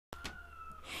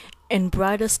In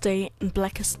brightest day, in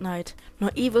blackest night, no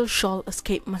evil shall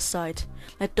escape my sight.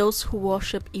 Let those who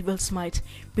worship evil's might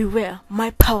beware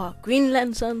my power, Green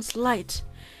Lantern's light.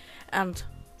 And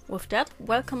with that,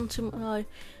 welcome to my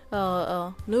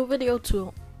new video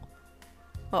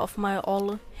of my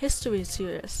all history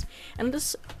series. In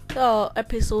this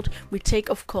episode, we take,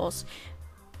 of course,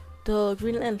 the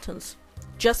Green Lanterns.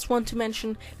 Just want to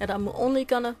mention that I'm only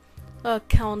gonna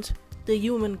count the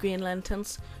human Green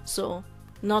Lanterns, so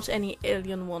not any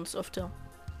alien ones of the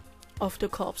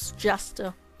corps, just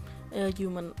the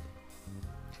human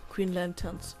Green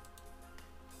Lanterns.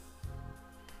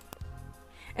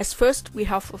 As first, we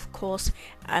have, of course,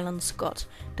 Alan Scott,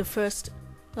 the first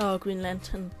Green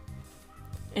Lantern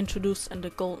introduced in the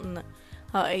golden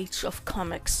age of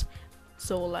comics,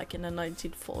 so like in the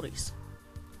 1940s.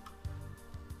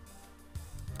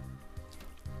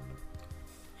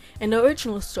 In the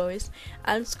original stories,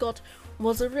 Alan Scott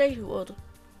was a railroad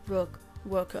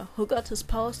worker who got his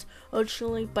powers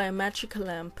originally by a magical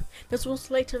lamp. This was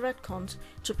later retconned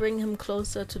to bring him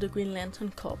closer to the Green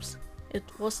Lantern Corps. It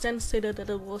was then stated that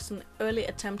it was an early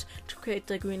attempt to create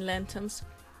the Green Lanterns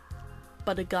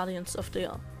by the Guardians of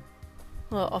the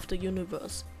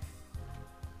universe.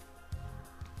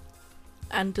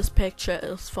 And this picture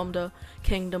is from the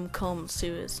Kingdom Come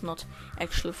series, not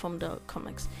actually from the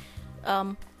comics.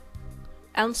 Alan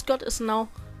Scott is now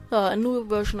a new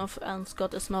version of Alan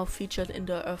Scott is now featured in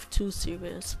the Earth 2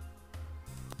 series,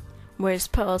 where his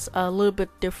powers are a little bit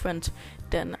different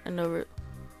than in the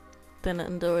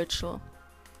original.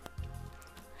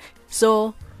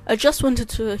 So I just wanted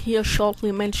to here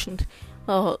shortly mention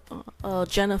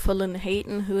Jennifer Lynn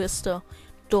Hayden, who is the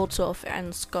daughter of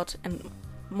Alan Scott and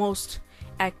most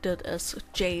acted as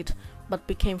Jade, but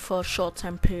became for a short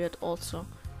time period also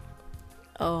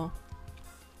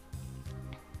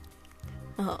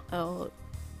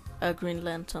a Green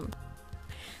Lantern.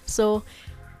 So,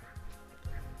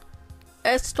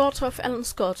 as daughter of Alan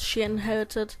Scott, she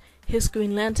inherited his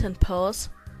Green Lantern powers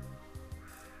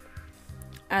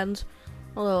and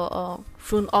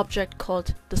through an object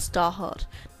called the Star Heart.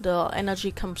 The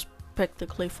energy comes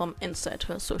practically from inside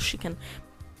her, so she can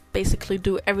basically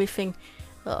do everything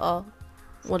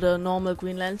what a normal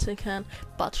Green Lantern can,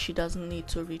 but she doesn't need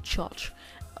to recharge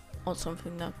or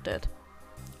something like that.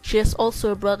 She has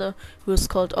also a brother who is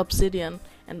called Obsidian,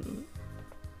 and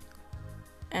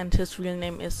his real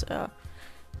name is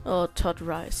Todd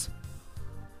Rice.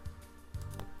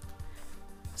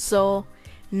 So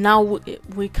now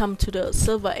we come to the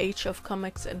Silver Age of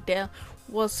comics, and there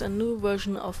was a new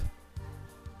version of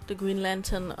the Green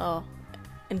Lantern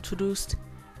introduced,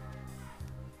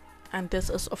 and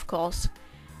this is, of course,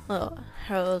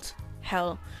 Harold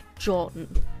Hal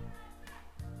Jordan.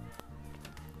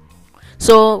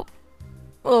 So,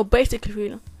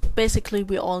 basically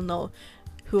we all know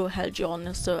who Hal Jordan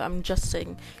is, so I'm just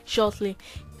saying shortly.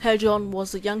 Hal Jordan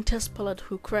was a young test pilot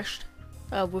who crashed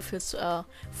with his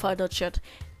fighter jet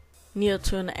near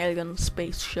to an alien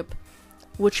spaceship,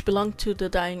 which belonged to the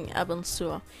dying Abin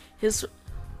Sur. His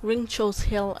ring chose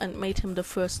Hal and made him the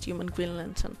first human Green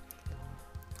Lantern.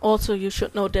 Also, you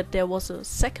should know that there was a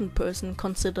second person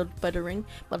considered by the ring,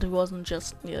 but it wasn't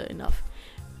just near enough.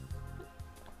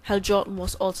 Hal Jordan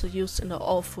was also used in the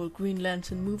awful Green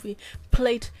Lantern movie,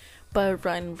 played by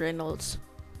Ryan Reynolds,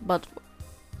 but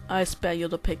I spare you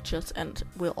the pictures and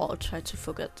we'll all try to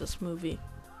forget this movie.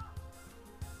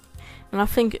 And I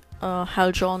think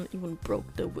Hal Jordan even broke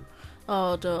the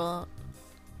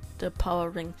power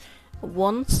ring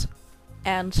once,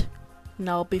 and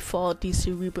now before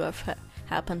DC Rebirth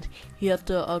happened, he had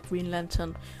the Green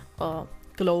Lantern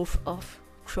glove of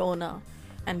Krona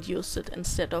and used it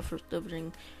instead of the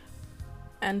ring.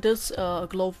 And this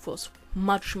glove was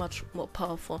much more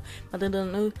powerful. But in the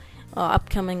new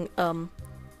upcoming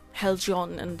Hal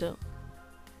Jordan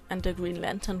and the Green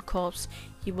Lantern Corps,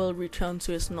 he will return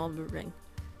to his normal ring.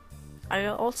 I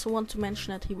also want to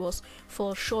mention that he was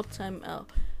for a short time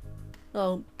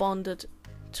bonded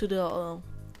to the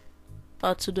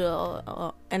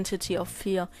entity of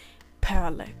fear,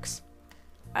 Parallax,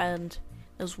 and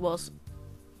this was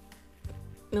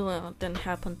then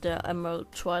happened the Emerald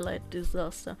Twilight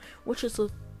disaster, which is a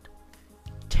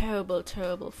terrible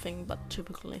thing, but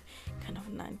typically kind of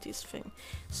a 90s thing.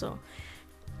 So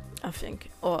I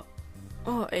think, or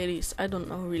 80s, I don't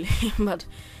know really, but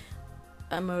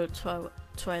Emerald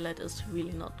Twilight is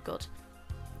really not good.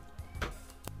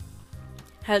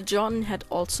 Hal Jordan had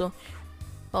also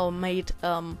made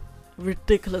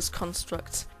ridiculous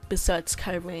constructs besides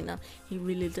Kyrena. He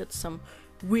really did some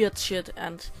weird shit,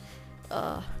 and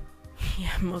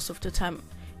most of the time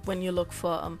when you look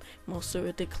for most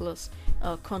ridiculous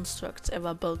constructs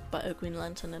ever built by a Green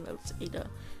Lantern, and it's either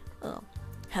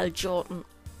Hal Jordan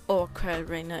or Kyle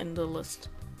Rayner in the list.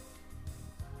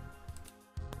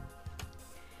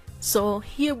 So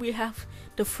here we have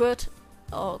the third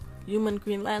human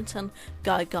Green Lantern,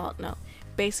 Guy Gardner.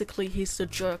 Basically, he's the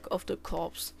jerk of the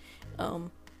corps.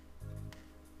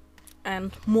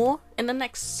 And more in the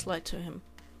next slide to him.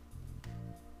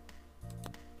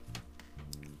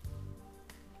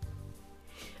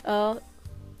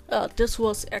 This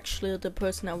was actually the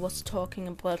person I was talking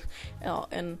about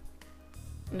in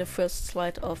the first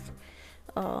slide of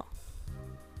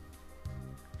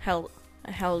Hal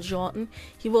Jordan.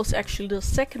 He was actually the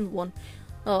second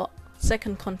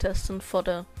contestant for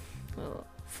the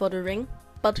ring,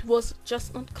 but he was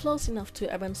just not close enough to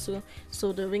Evans,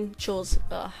 so the ring chose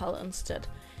Hal instead.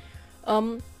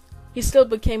 He still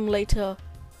became later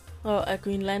a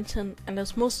Green Lantern, and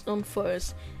is most known for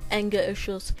his anger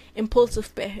issues,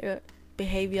 impulsive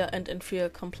behavior, and inferior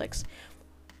complex,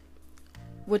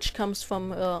 which comes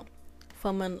from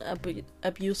an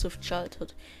abusive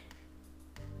childhood,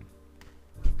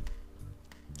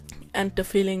 and the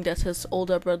feeling that his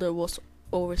older brother was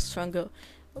always stronger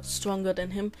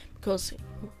than him, because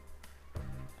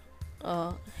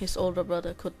his older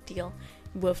brother could deal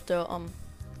with the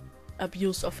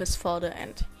abuse of his father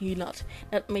and he not.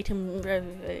 That made him very,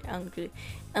 very angry,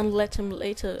 and led him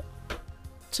later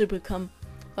to become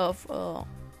a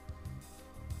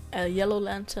Yellow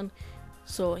Lantern.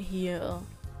 So he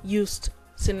used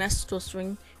Sinestro's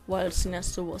ring while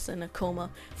Sinestro was in a coma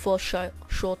for a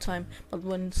short time, but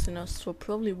when Sinestro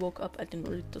probably woke up, I didn't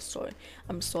read the story,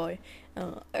 I'm sorry,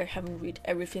 I haven't read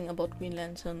everything about Green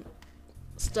Lantern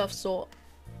stuff, so,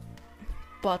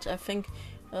 but I think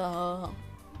the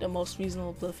most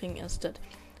reasonable thing is that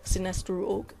Sinestro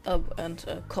woke up and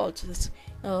called his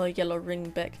yellow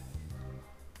ring back.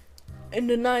 In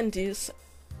the 90s,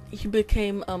 he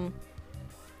became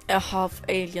a half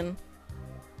alien.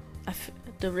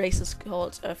 The race is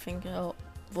called, I think,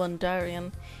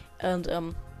 Wandarian,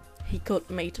 and he could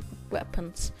make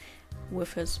weapons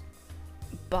with his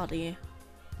body,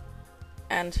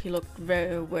 and he looked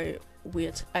very, very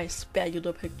weird. I spare you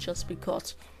the pictures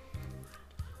because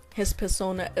his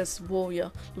persona as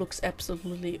warrior looks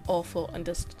absolutely awful, and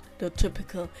is the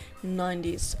typical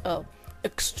 90s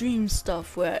extreme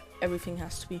stuff where everything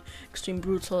has to be extreme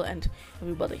brutal and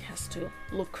everybody has to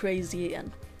look crazy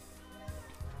and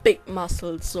big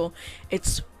muscles, so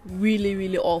it's really,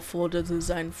 really awful, the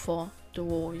design for the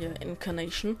warrior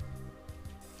incarnation.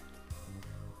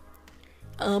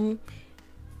 Well,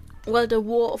 the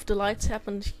War of the Lights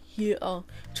happened, he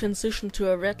transitioned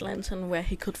to a Red Lantern where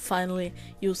he could finally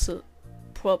use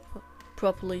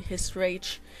properly his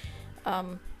rage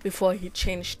before he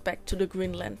changed back to the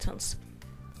Green Lanterns.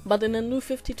 But in the New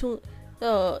 52,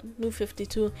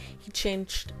 he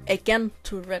changed again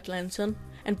to a Red Lantern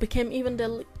and became even their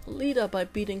leader by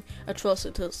beating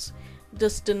atrocities.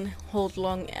 This didn't hold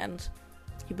long, and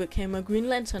he became a Green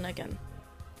Lantern again.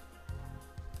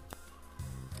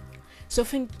 So I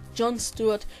think John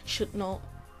Stewart should know,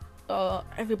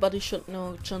 everybody should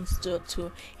know John Stewart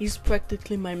too. He's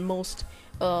practically my most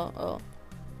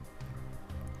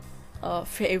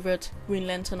favorite Green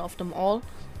Lantern of them all,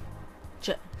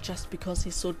 just because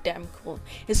he's so damn cool.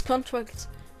 His constructs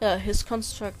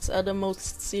are the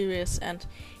most serious, and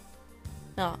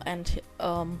he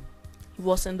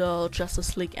was in the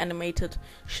Justice League animated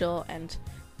show and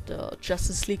the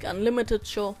Justice League Unlimited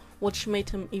show, which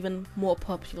made him even more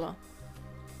popular.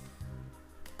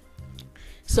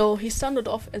 So he started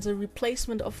off as a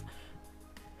replacement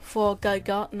for Guy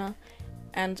Gardner,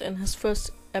 and in his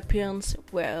first appearance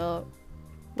where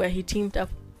he teamed up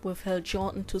with Hal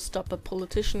Jordan to stop a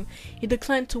politician, he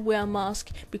declined to wear a mask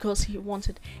because he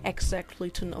wanted exactly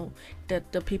to know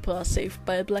that the people are saved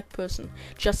by a black person.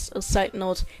 Just a side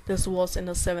note, this was in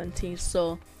the 70s,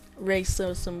 so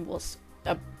racism was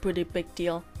a pretty big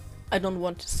deal. I don't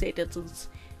want to say that it's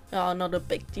not a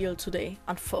big deal today,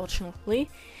 unfortunately.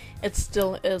 It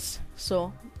still is,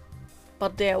 so,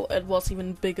 but there it was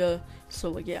even bigger,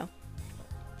 so yeah.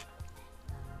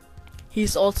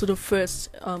 He's also the first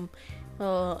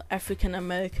African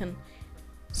American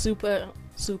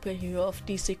superhero of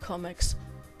DC Comics.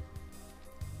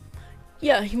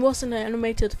 Yeah, he was in the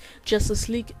animated Justice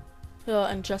League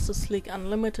and Justice League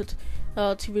Unlimited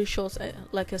TV shows,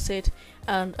 like I said,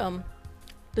 and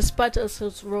despite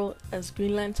his role as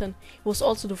Green Lantern, he was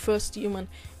also the first human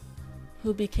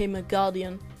who became a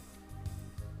Guardian,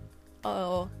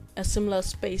 a similar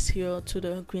space hero to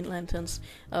the Green Lanterns,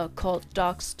 called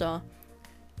Darkstar.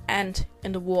 And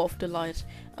in the War of the Light,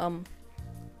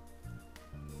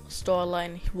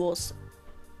 storyline,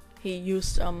 he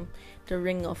used the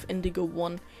ring of Indigo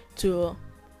 1 to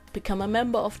become a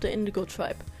member of the Indigo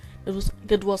tribe.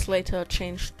 That was later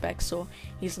changed back, so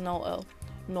he's now a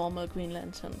normal Green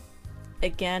Lantern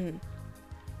again.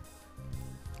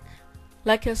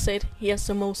 Like I said, he has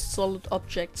the most solid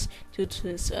objects due to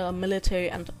his military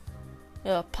and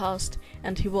past,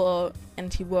 and he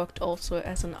worked also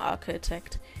as an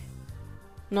architect.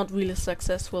 Not really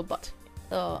successful, but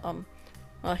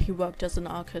he worked as an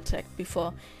architect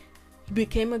before he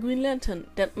became a Green Lantern.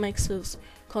 That makes his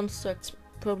constructs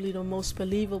probably the most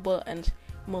believable and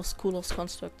most coolest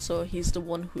construct. So he's the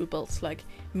one who builds like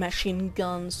machine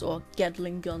guns or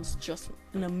Gatling guns just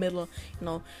in the middle,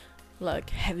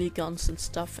 like heavy guns and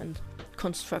stuff, and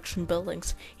construction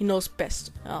buildings. He knows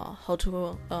best how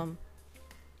to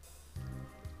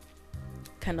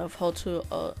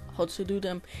do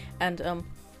them, and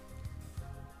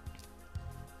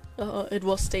it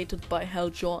was stated by Hal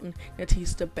Jordan that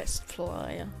he's the best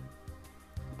flyer.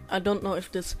 I don't know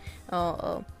if this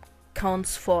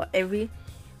counts for every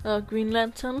Green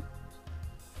Lantern.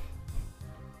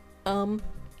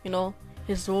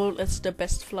 His role as the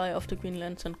best flyer of the Green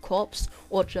Lantern Corps,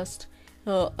 or just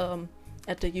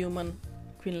at the human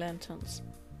Green Lanterns.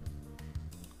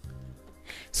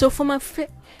 So for my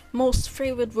most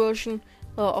favorite version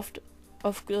of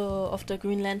the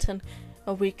Green Lantern,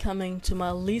 we're coming to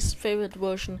my least favorite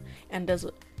version, and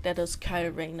that is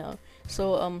Kyle Rayner.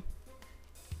 So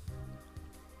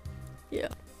yeah,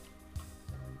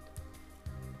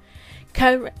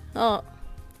 Kyle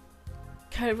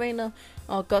Rayner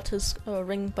got his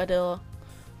ring by the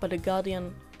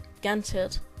Guardian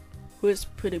Ganthet, who is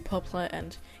pretty popular,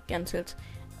 and Ganthet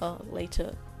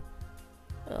later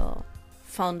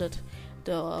founded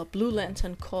the Blue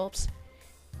Lantern Corps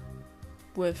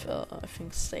with I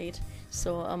think Sade.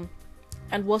 So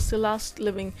and was the last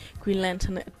living Green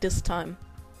Lantern at this time.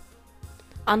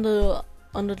 Under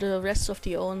the rest of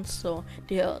the Owens, so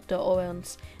the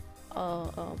Owens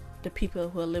the people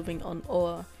who are living on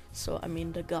Oa, so I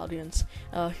mean the Guardians,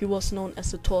 he was known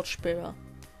as the Torchbearer.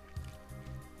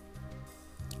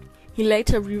 He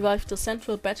later revived the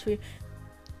central battery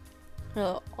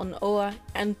on Oa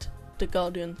and the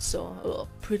Guardians, so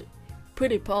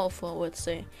pretty powerful, I would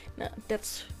say. Now,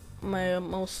 that's my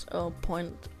most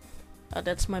point.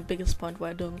 That's my biggest point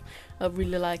why I don't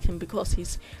really like him, because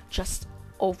he's just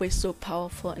always so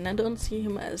powerful, and I don't see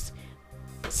him as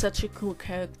such a cool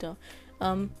character.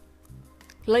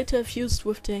 Later fused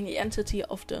with the entity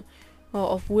of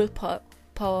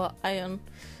willpower iron.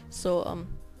 So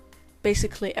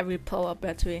basically every power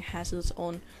battery has its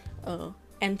own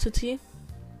entity.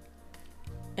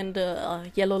 In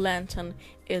the Yellow Lantern,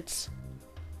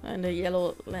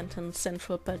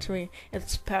 central battery,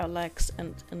 it's Parallax,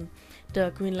 and in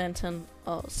the Green Lantern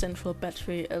central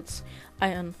battery, it's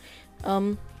iron.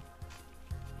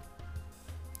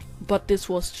 But this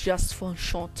was just for a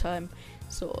short time,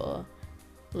 so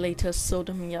later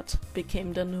Sodomyat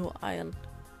became the new iron.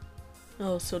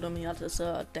 Sodomyat is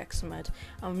a Daxamite.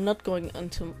 I'm not going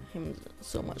into him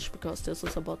so much because this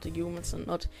is about the humans and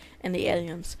not any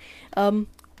aliens.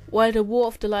 While the War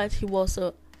of the Light, he was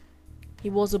a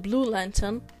Blue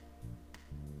Lantern,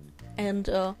 and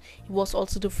he was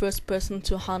also the first person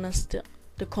to harness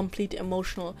the complete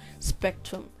emotional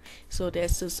spectrum. So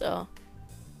there's this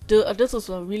this is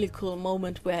a really cool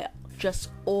moment where just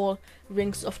all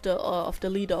rings of the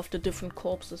leader of the different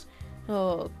corpses,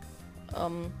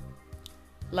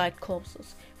 light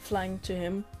corpses, flying to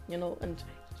him, and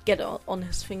get on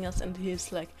his fingers, and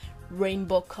he's like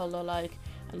rainbow color like,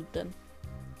 and then.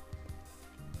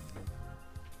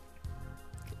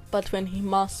 But when he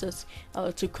masters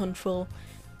to control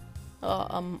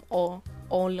all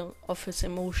of his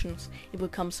emotions, he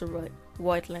becomes a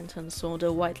White Lantern. So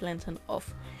the White Lantern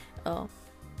of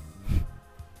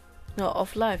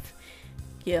life.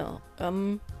 Yeah.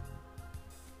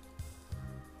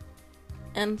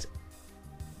 And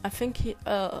I think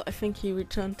he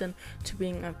returned then to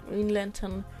being a Green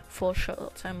Lantern for a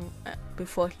short time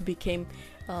before he became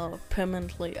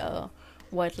permanently a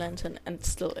White Lantern, and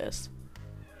still is.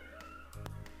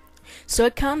 So I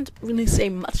can't really say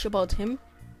much about him,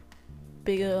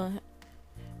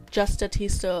 just that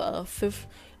he's the fifth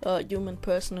human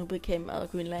person who became a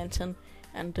Green Lantern,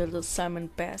 and the Simon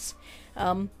Bass.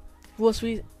 Was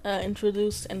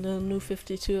introduced in the New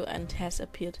 52 and has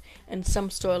appeared in some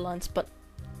storylines, but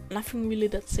nothing really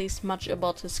that says much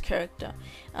about his character.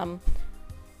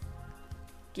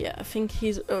 Yeah, I think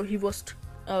he was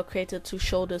created to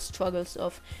show the struggles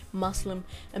of Muslim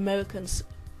Americans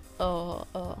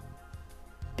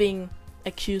being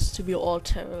accused to be all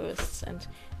terrorists, and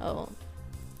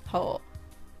how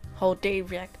they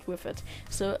react with it.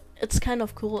 So it's kind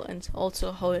of cool, and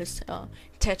also how his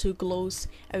tattoo glows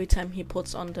every time he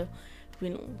puts on the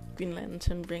Green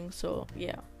Lantern ring. So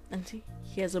yeah, and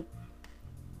he has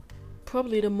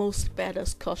probably the most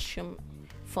badass costume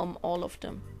from all of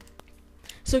them.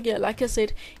 So yeah, like I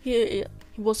said, he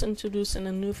was introduced in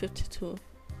the New 52.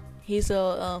 He's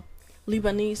a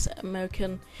Lebanese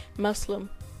American Muslim,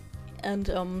 and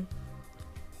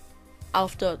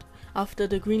after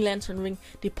the Green Lantern ring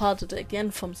departed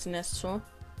again from Sinestro,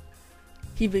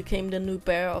 he became the new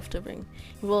bearer of the ring.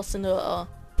 He was in the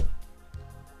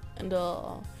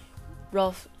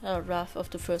Wrath of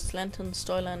the First Lantern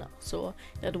storyline, so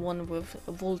that one with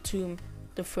Voltoom,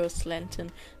 the First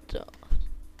Lantern,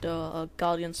 the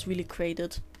Guardians really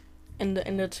created in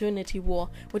the Trinity War,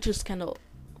 which is kind of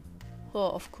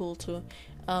cool too,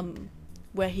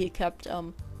 where he kept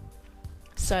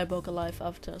Cyborg alive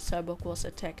after Cyborg was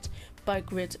attacked by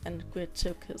Grid, and Grid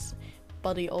took his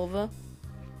body over,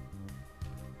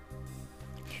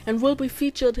 and will be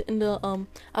featured in the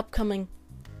upcoming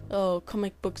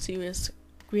comic book series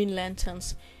Green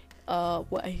Lanterns,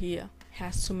 where he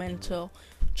has to mentor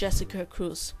Jessica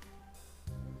Cruz.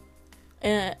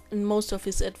 In most of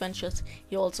his adventures,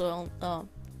 he also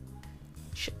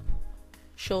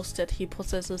shows that he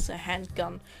possesses a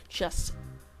handgun just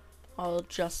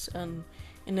in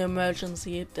an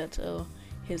emergency that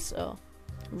his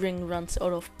ring runs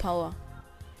out of power.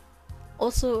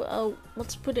 Also,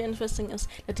 what's pretty interesting is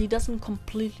that he doesn't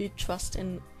completely trust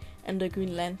in the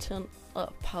Green Lantern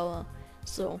power.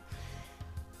 So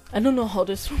I don't know how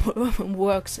this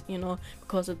works,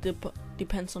 because it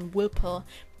depends on willpower,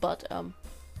 but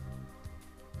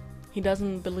he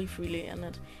doesn't believe really in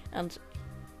it, and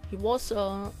he was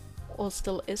or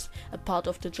still is a part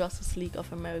of the Justice League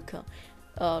of America,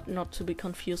 not to be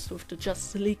confused with the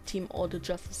Justice League team or the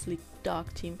Justice League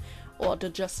Dark team or the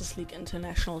Justice League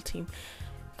International team.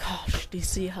 Gosh,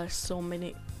 DC has so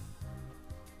many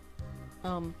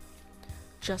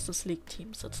Justice League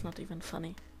teams, it's not even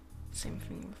funny. Same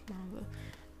thing with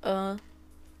Marvel.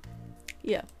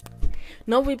 Yeah.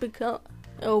 Now we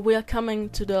are coming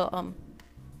to the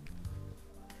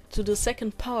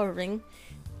second power ring.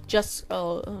 Just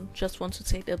want to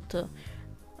say that the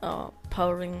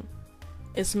power ring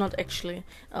is not actually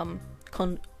a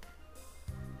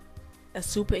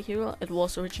superhero. It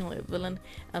was originally a villain,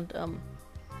 and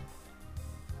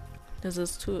this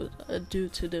is due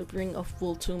to the ring of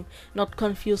Voltoom, not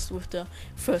confused with the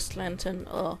First Lantern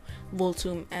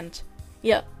Voltoom. And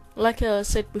yeah, like I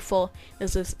said before,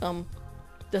 this is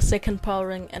the second power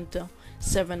ring and the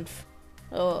seventh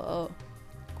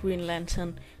Green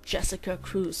Lantern, Jessica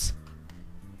Cruz.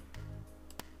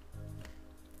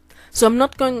 So I'm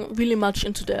not going really much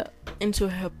into her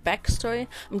backstory.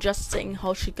 I'm just saying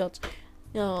how she got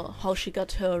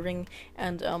her ring,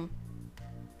 and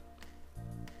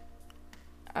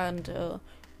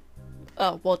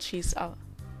what she's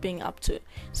being up to.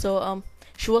 So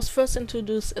she was first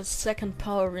introduced as second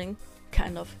power ring,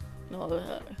 kind of.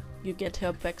 You get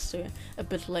her backstory a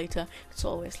bit later. It's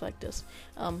always like this.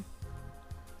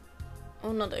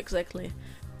 Oh, not exactly,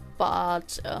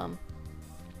 but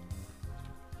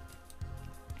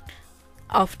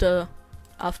after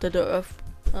the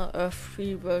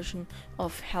Earth-free version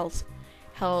of Hal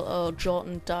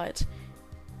Jordan died,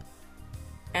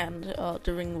 and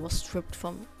the ring was stripped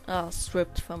from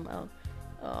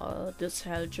this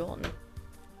Hal Jordan.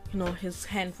 His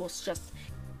hand was just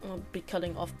be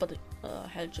cutting off, but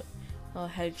Hal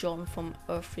Jordan from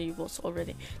Earth-free was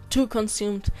already too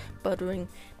consumed by the ring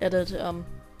that it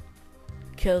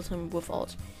killed him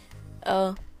without.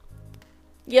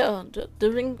 Yeah,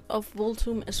 the ring of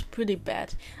Voltoom is pretty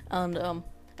bad, and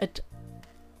it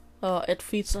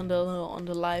feeds on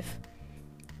the life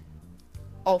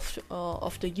of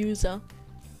the user.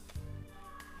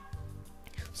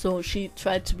 So she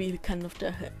tried to be kind of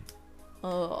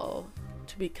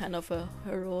a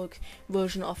heroic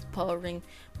version of Power Ring,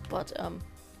 but and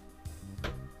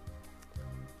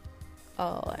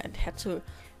had to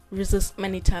resist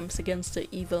many times against the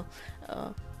evil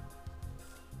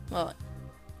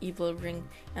ring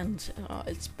and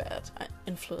its bad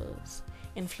influence.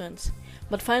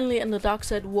 But finally, in the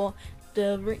Darkseid War,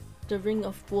 the ring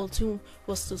of Voltoom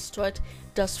was destroyed,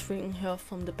 thus freeing her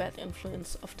from the bad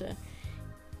influence of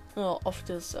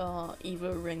this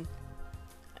evil ring.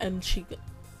 And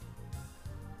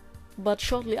but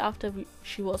shortly after,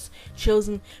 she was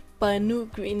chosen by a new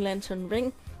Green Lantern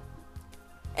ring,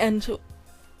 and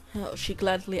she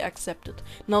gladly accepted.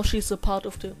 Now she's a part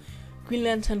of the Green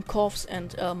Lantern Corps,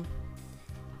 and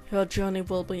her journey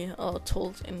will be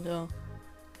told in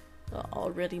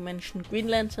already mentioned Green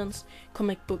Lantern's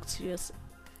comic book series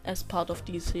as part of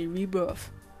DC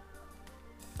Rebirth.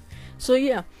 So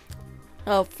yeah,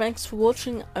 thanks for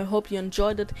watching. I hope you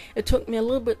enjoyed it. It took me a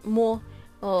little bit more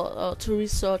to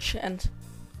research, and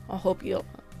I hope you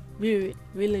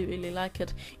really like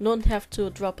it. You don't have to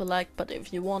drop a like, but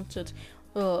if you want it,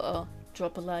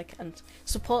 drop a like and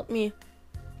support me.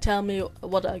 Tell me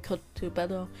what I could do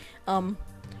better.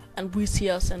 And we see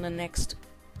us in the next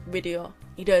video.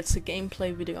 Either it's a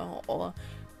gameplay video or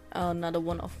another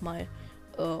one of my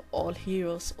all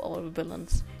heroes, all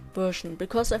villains version,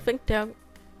 because I think there are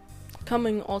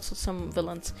coming also some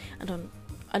villains.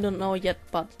 I don't know yet,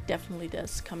 but definitely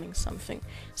there's coming something.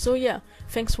 So yeah,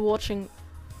 thanks for watching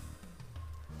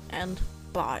and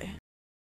bye.